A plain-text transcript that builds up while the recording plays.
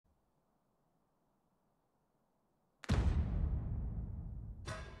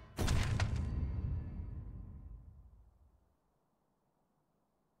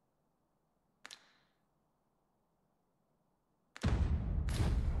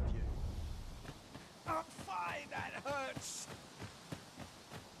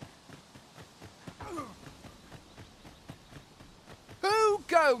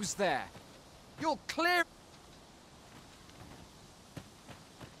goes there? You'll clear...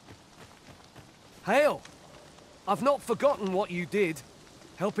 Hail! I've not forgotten what you did,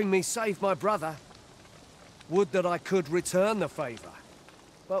 helping me save my brother. Would that I could return the favor.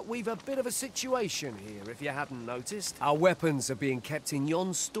 But we've a bit of a situation here, if you hadn't noticed. Our weapons are being kept in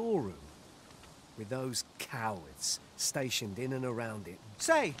yon storeroom, with those cowards stationed in and around it.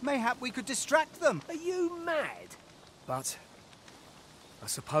 Say, mayhap we could distract them. Are you mad? But I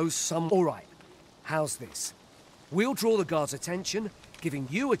suppose some... All right, how's this? We'll draw the guards' attention, giving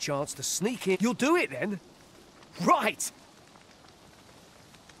you a chance to sneak in. You'll do it then? Right!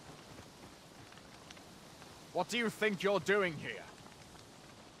 What do you think you're doing here?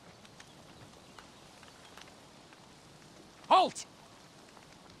 Halt!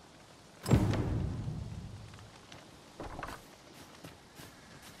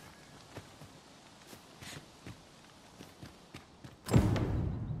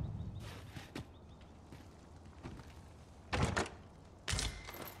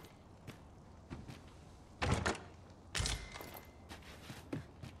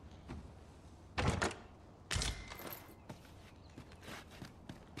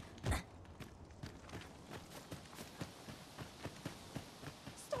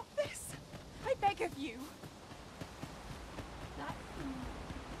 Of you.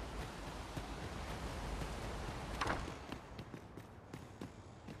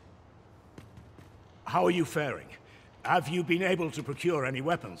 How are you faring? Have you been able to procure any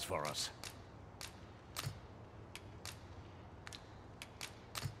weapons for us?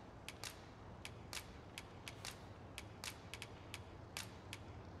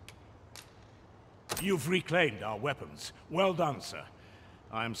 You've reclaimed our weapons. Well done, sir.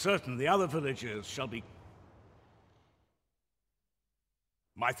 I am certain the other villagers shall be...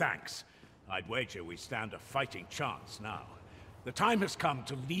 My thanks. I'd wager we stand a fighting chance now. The time has come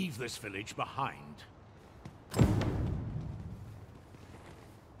to leave this village behind.